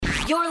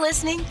You're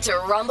listening to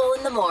Rumble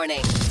in the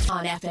Morning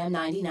on FM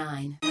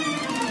 99.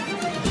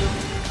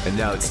 And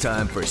now it's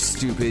time for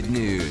Stupid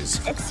News,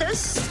 It's so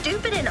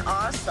stupid and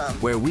awesome.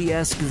 where we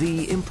ask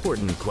the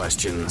important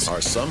questions.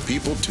 Are some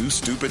people too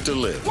stupid to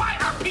live? Why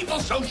are people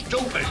so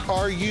stupid?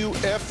 Are you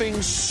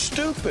effing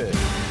stupid?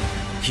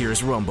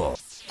 Here's Rumble.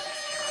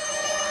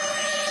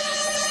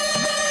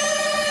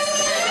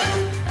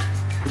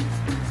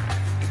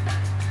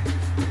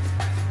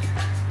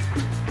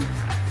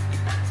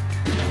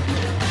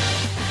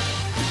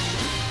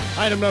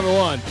 Item number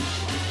one.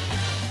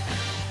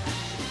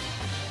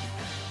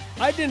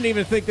 I didn't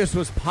even think this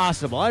was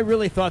possible. I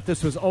really thought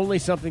this was only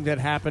something that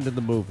happened in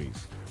the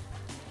movies.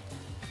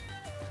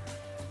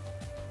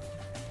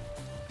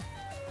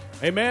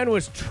 A man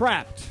was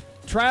trapped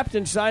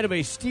inside of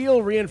a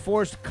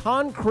steel-reinforced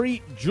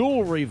concrete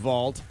jewelry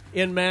vault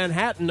in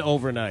Manhattan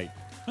overnight.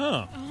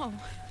 Huh. Oh.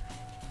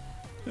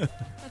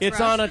 It's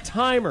rough. on a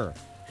timer.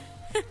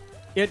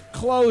 It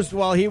closed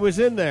while he was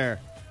in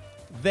there.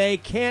 They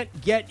can't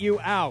get you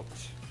out.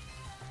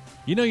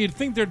 You know, you'd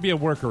think there'd be a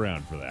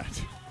workaround for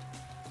that.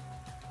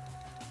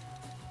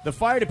 The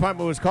fire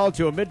department was called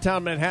to a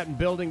Midtown Manhattan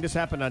building. This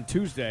happened on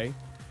Tuesday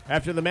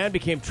after the man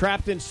became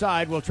trapped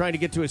inside while trying to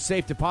get to his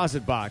safe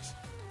deposit box.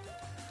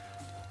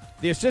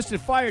 The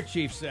assistant fire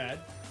chief said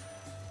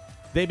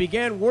they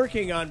began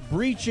working on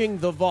breaching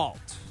the vault.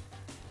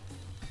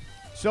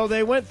 So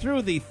they went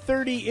through the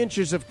 30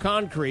 inches of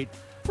concrete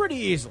pretty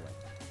easily.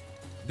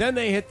 Then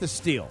they hit the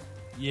steel.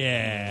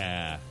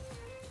 Yeah.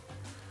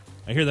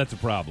 I hear that's a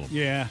problem.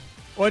 Yeah.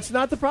 Well, it's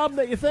not the problem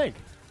that you think.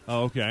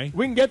 Oh, okay.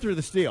 We can get through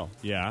the steel.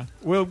 Yeah.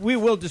 We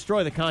will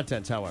destroy the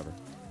contents, however,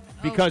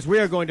 because we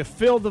are going to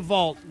fill the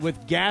vault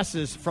with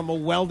gases from a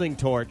welding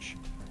torch,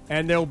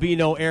 and there will be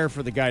no air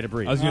for the guy to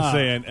breathe. I was going to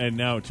say, and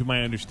now, to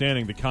my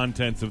understanding, the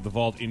contents of the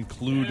vault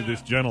include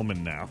this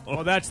gentleman now.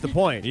 Well, that's the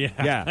point.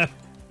 Yeah.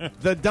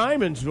 The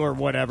diamonds or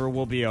whatever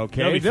will be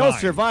okay. They'll be They'll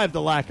fine. survive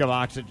the lack of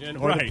oxygen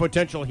or the Right.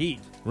 potential heat.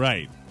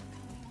 Right.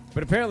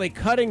 But apparently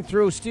cutting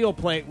through steel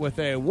plate with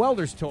a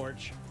welder's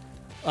torch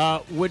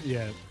would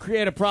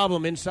create a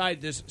problem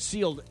inside this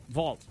sealed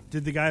vault.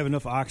 Did the guy have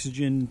enough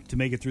oxygen to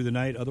make it through the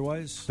night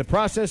otherwise? The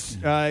process,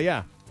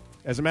 yeah.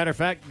 As a matter of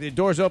fact, the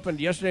doors opened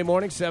yesterday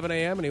morning, 7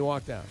 a.m., and he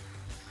walked out.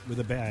 With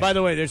a bag. By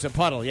the way, there's a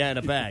puddle, in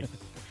a bag.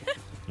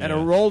 And a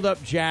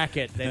rolled-up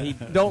jacket. And he,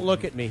 don't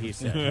look at me, he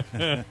said.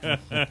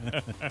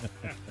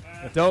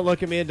 Don't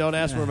look at me and don't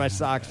ask where my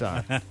socks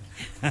are.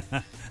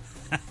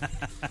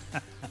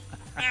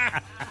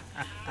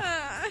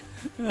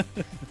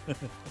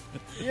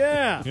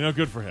 Yeah. You know,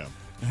 good for him.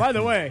 By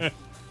the way,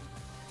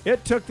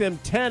 it took them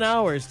 10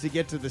 hours to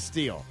get to the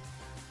steel.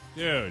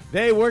 Dude.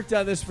 They worked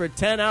on this for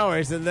 10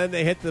 hours, and then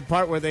they hit the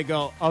part where they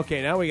go,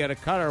 okay, now we got to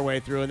cut our way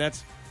through, and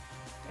that's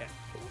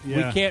we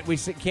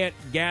can't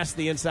gas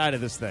the inside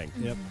of this thing.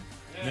 Yep.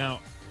 Yeah. Now,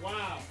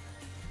 wow,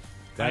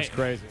 that's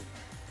crazy.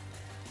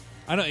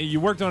 I don't. You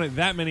worked on it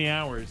that many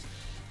hours.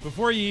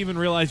 Before you even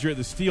realize you're at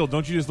the steel,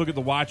 don't you just look at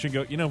the watch and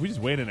go, you know, if we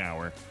just wait an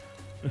hour.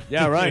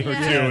 Yeah, right. Or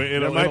two, There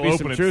it'll might be open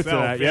some truth to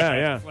itself. that.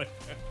 Yeah. It's like-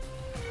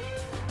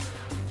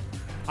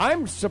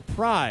 I'm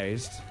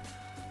surprised.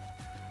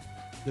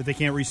 That they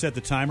can't reset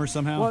the timer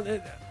somehow?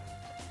 Well,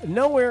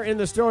 nowhere in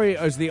the story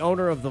is the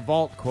owner of the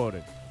vault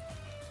quoted.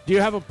 Do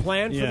you have a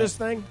plan for this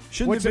thing?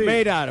 What's it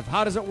made out of?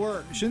 How does it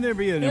work? Shouldn't there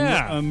be an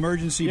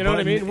emergency You know what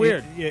I button mean?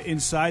 Weird.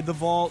 Inside the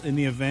vault in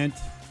the event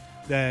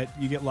that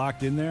you get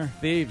locked in there?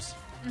 Thieves.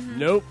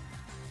 Nope.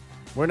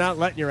 We're not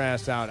letting your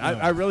ass out. No.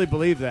 I really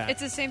believe that.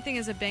 It's the same thing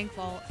as a bank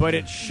vault. But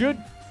it should.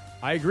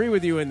 I agree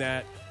with you in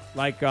that,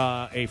 like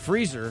a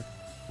freezer.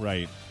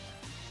 Right.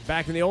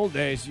 Back in the old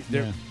days,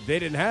 they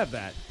didn't have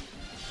that.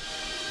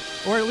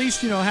 Or at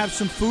least, have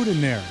some food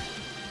in there.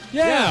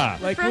 Yeah.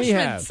 Like we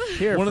have.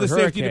 Here one of the for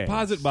safety hurricanes.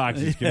 deposit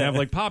boxes can have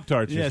like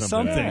Pop-Tarts or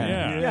something.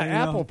 Yeah,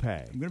 Apple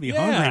Pay. I'm going to be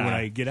hungry when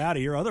I get out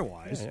of here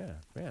otherwise. Yeah.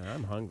 Man,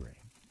 I'm hungry.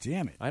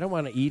 Damn it. I don't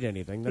want to eat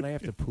anything, then I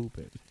have to poop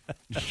it.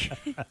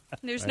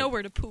 There's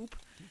nowhere to poop.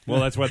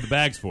 Well, that's what the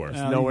bag's for.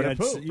 Nowhere to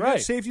poop. You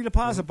got safety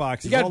deposit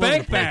boxes. You got all over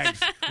bank the place.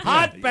 bags.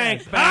 Hot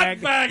bank bag.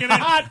 Hot bag in it.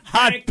 Hot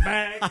bank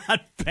bag.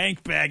 Hot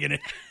bank bag in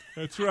it.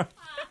 That's right.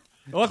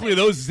 Luckily,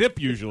 those zip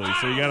usually,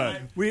 so you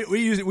gotta.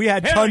 We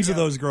had tons of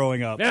those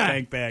growing up. Yeah.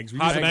 Bank bags. We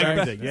Hot used it for bank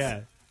everything.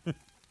 Yeah.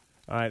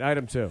 All right,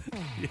 item 2.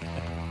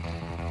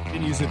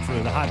 Didn't use it for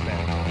the hot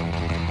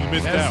bag. You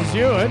missed This out. is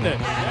you, isn't it?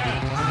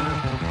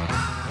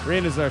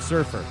 Rena's our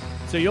surfer,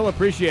 so you'll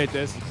appreciate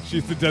this.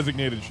 She's the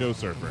designated show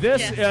surfer.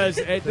 This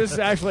is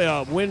actually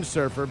a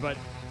windsurfer, but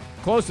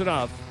close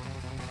enough.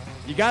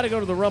 You got to go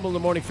to the Rumble in the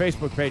Morning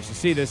Facebook page to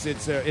see this.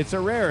 It's a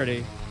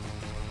rarity.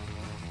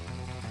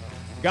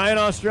 Guy in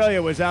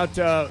Australia was out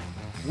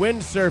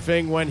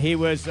windsurfing when he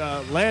was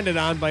landed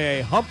on by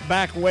a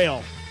humpback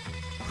whale.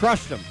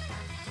 Crushed him.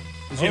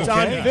 It's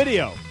on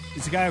video.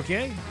 Is the guy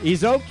okay?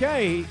 He's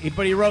okay,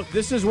 but he wrote,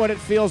 "This is what it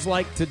feels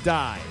like to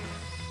die."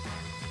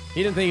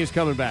 He didn't think he was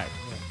coming back.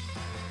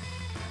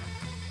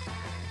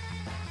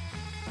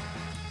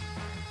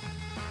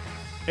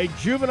 A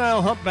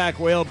juvenile humpback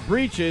whale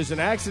breaches and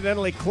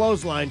accidentally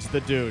clotheslines the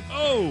dude.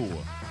 Oh!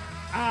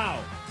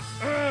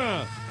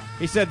 Ow.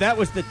 He said that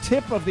was the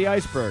tip of the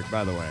iceberg,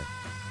 by the way.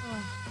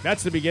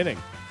 That's the beginning.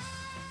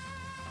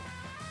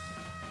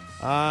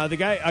 A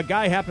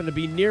guy happened to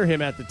be near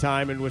him at the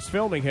time and was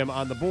filming him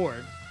on the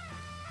board.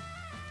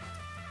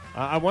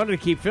 I wanted to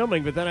keep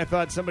filming, but then I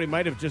thought somebody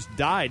might have just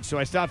died, so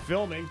I stopped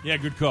filming. Yeah,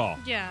 good call.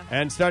 Yeah.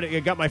 And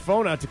got my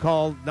phone out to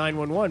call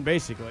 911,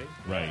 basically.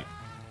 Right.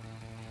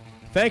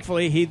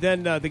 Thankfully,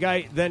 the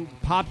guy then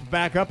popped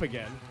back up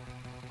again.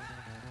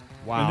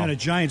 Wow. And then a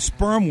giant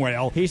sperm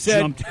whale. He said,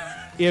 jumped.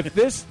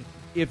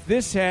 if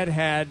this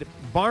had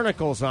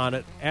barnacles on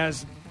it,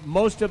 as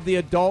most of the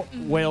adult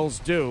whales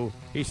do,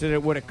 he said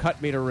it would have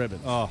cut me to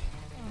ribbons. Oh,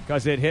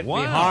 because it hit me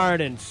Wow. hard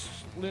and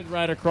slid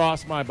right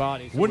across my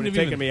body. So Wouldn't it have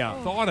taken even me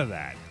out. thought of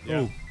that.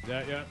 Yeah.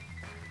 Yeah.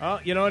 Oh,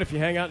 you know what? If you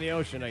hang out in the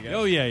ocean, I guess.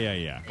 Oh, yeah.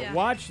 Yeah.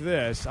 Watch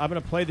this. I'm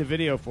going to play the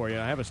video for you.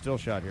 I have a still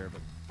shot here,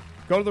 but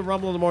go to the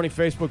Rumble in the Morning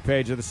Facebook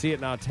page or the See It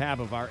Now tab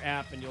of our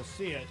app, and you'll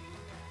see it.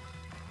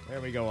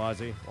 There we go,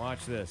 Ozzy.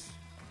 Watch this.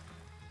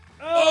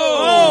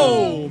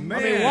 Oh, man.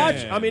 I mean,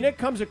 watch. I mean, it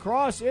comes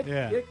across. It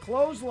Yeah. it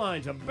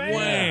clotheslines him. Bam.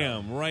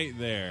 Wham! Right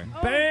there.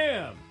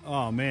 Bam.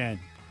 oh man.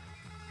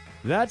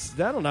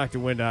 That'll knock the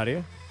wind out of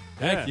you.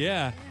 Heck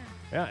yeah.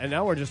 Yeah, and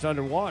now we're just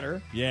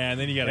underwater, Yeah, and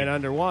then you and got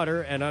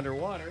underwater, and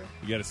underwater.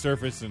 to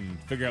surface and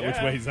figure out which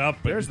Yeah. way's up.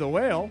 But There's the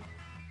whale.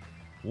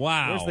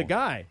 wow. Where's the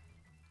guy?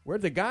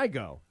 Where'd the guy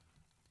go?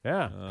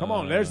 Yeah, come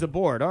on. There's the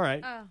board. All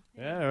right. Oh.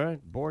 Yeah, all right.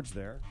 Board's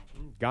there.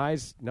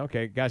 Guy's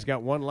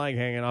got one leg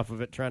hanging off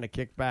of it trying to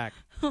kick back.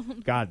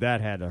 God, that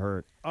had to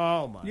hurt.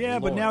 Oh, my Yeah,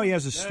 but Lord. now he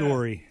has a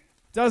story.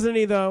 Doesn't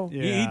he, though?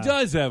 Yeah. He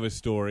does have a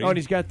story. Oh, and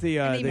he's got the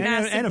And he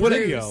And a Massive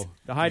video.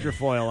 the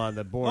hydrofoil on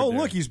the board. Oh, there.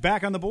 look, he's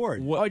back on the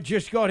board. Oh,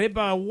 just got hit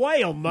by a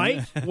whale,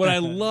 mate. What I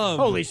love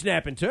Holy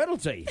snapping turtle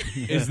teeth.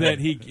 is that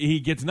he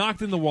gets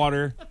knocked in the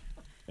water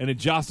and it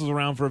jostles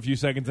around for a few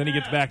seconds, then he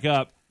gets back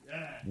up.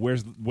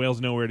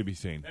 Whale's nowhere to be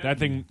seen. That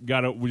thing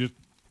we just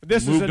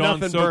This is moved a on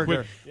nothing so burger.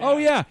 quick. Oh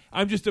yeah,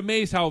 I'm just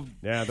amazed how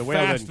The whale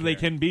fast didn't they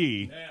care. can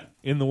be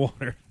in the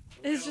water.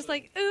 It's just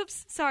like,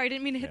 oops, sorry,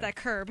 didn't mean to hit that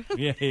curb.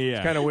 Yeah.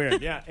 Kind of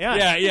weird. Yeah.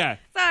 Yeah.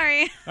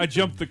 Sorry, I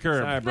jumped the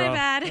curb. Sorry, bro. my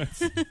bad.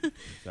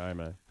 Sorry,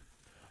 man.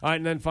 All right,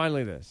 and then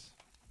finally this.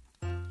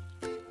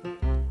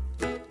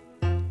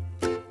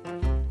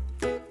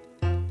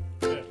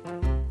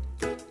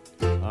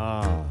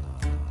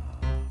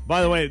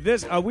 By the way,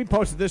 this we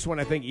posted this one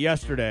I think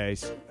yesterday.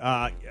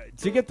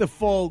 To get the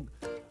full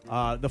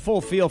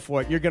feel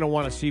for it, you're going to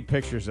want to see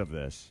pictures of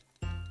this.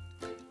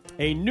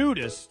 A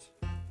nudist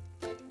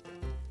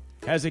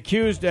has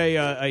accused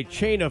a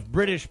chain of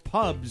British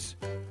pubs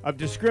of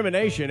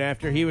discrimination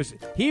after he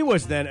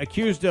was then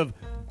accused of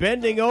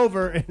bending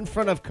over in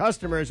front of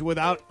customers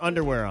without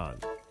underwear on.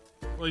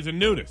 Well, he's a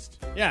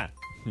nudist. Yeah,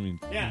 I mean,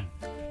 yeah.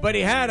 But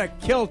he had a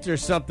kilt or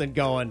something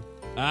going,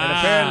 and Ah.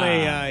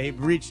 apparently he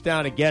reached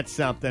down to get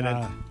something,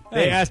 and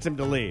they asked him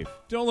to leave.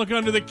 don't look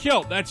under the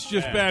kilt. That's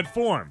just bad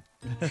form.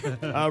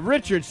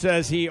 Richard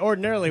says he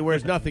ordinarily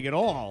wears nothing at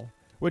all,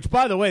 which,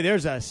 by the way,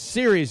 there's a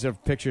series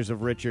of pictures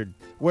of Richard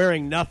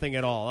wearing nothing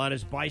at all on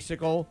his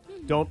bicycle.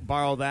 Don't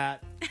borrow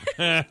that.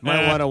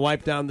 Might want to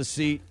wipe down the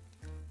seat.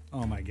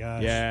 Oh, my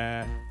gosh.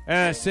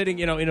 Yeah. Sitting,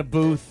 in a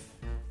booth.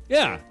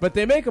 Yeah. But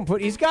they make him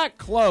he's got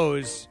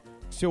clothes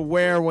to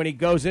wear when he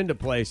goes into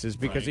places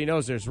because he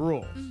knows there's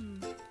rules.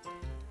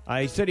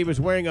 He said he was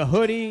wearing a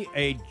hoodie,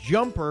 a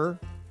jumper,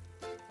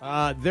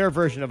 their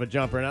version of a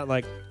jumper, not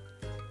like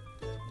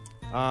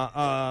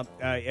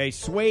a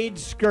suede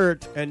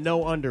skirt and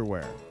no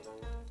underwear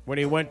when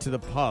he went to the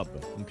pub.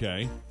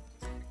 Okay.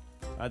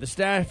 The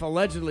staff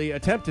allegedly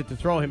attempted to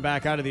throw him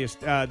back out of the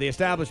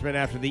establishment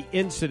after the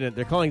incident.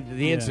 They're calling it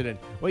the incident.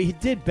 Well, he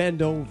did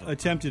bend over.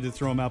 Attempted to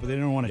throw him out, but they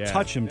didn't want to Yeah.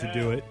 touch him to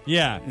do it.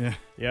 Yeah. Yeah.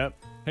 Yep.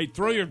 Hey,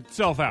 throw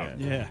yourself out.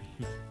 Yeah.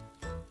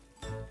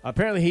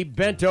 Apparently, he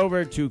bent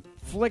over to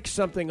flick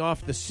something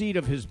off the seat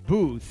of his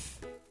booth.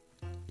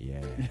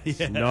 Yes.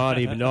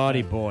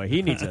 Naughty boy.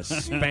 He needs a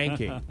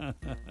spanking.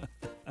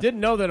 Didn't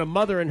know that a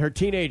mother and her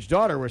teenage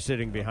daughter were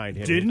sitting behind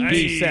him. Didn't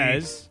he? he?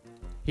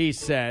 He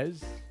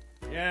says.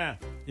 Yeah.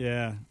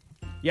 Yeah.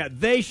 Yeah,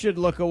 they should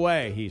look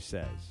away, he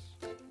says.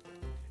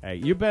 Hey,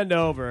 you bend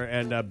over,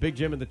 and Big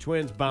Jim and the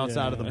twins bounce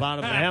out of the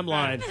bottom of the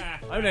hemline.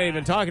 I'm not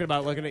even talking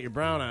about looking at your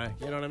brown eye.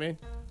 You know what I mean?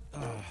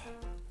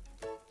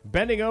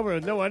 Bending over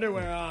with no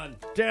underwear on.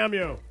 Damn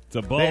you. It's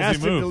a They ballsy asked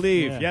him move. to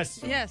leave. Yeah. Yes.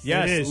 Yes.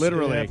 Yes, It is.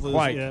 literally. Yeah, please.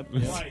 Quite. Yeah.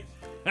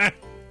 Quite.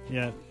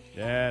 Yeah.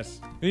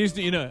 Yes. He used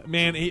to,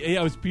 man, he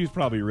was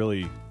probably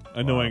really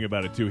annoying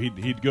about it, too.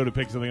 He'd go to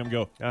pick something up and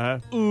go,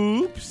 Uh-huh.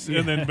 oops,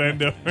 and then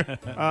bend over.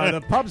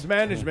 The pub's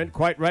management,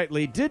 quite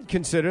rightly, did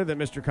consider that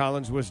Mr.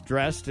 Collins was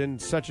dressed in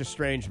such a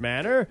strange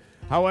manner.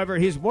 However,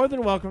 he's more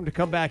than welcome to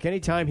come back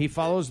anytime he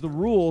follows the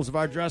rules of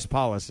our dress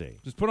policy.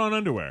 Just put on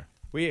underwear.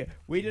 We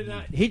did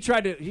not. He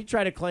tried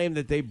to claim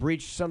that they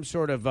breached some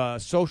sort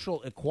of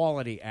social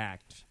equality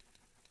act,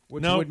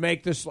 which No. would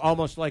make this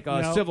almost like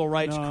a No, civil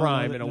rights no,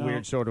 crime in a no.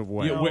 weird sort of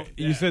way.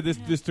 You said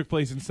this took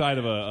place inside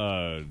of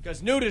a...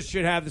 Because nudists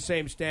should have the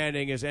same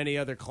standing as any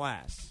other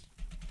class,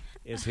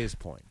 is his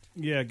point.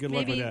 Yeah, good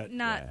luck with Maybe that.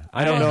 not.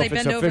 I don't well, know they if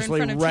it's bend over in officially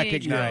front of teenage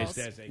recognized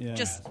girls. as a. Yeah.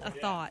 Just a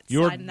thought.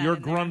 Your sliding that your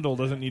in there. grundle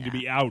doesn't need to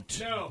be out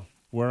No.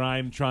 where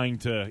I'm trying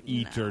to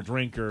eat or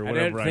drink or I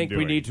whatever don't think I'm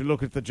we doing. need to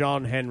look at the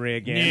John Henry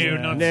again.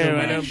 No, not no, so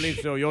I don't much. believe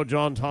so. Your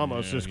John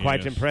Thomas is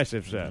quite yes.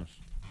 impressive, sir.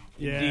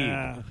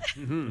 Yeah.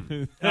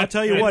 I'll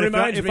tell you It what.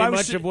 reminds If me I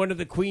was much of one of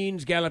the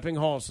Queen's galloping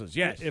horses.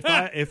 Yes.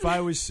 if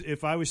I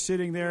was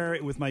sitting there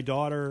with my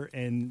daughter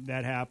and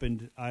that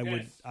happened, I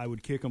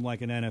would kick him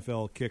like an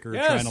NFL kicker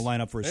Yes. trying to line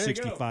up for a There you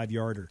go.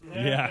 65-yarder.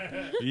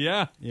 Yeah.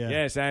 Yeah. Yeah.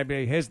 Yes,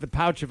 here's the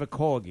pouch of a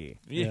corgi.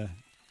 Yeah.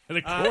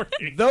 The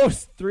corgi.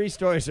 Those 3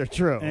 stories are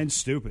true. And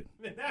stupid.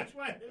 That's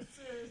why this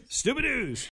is Stupid news.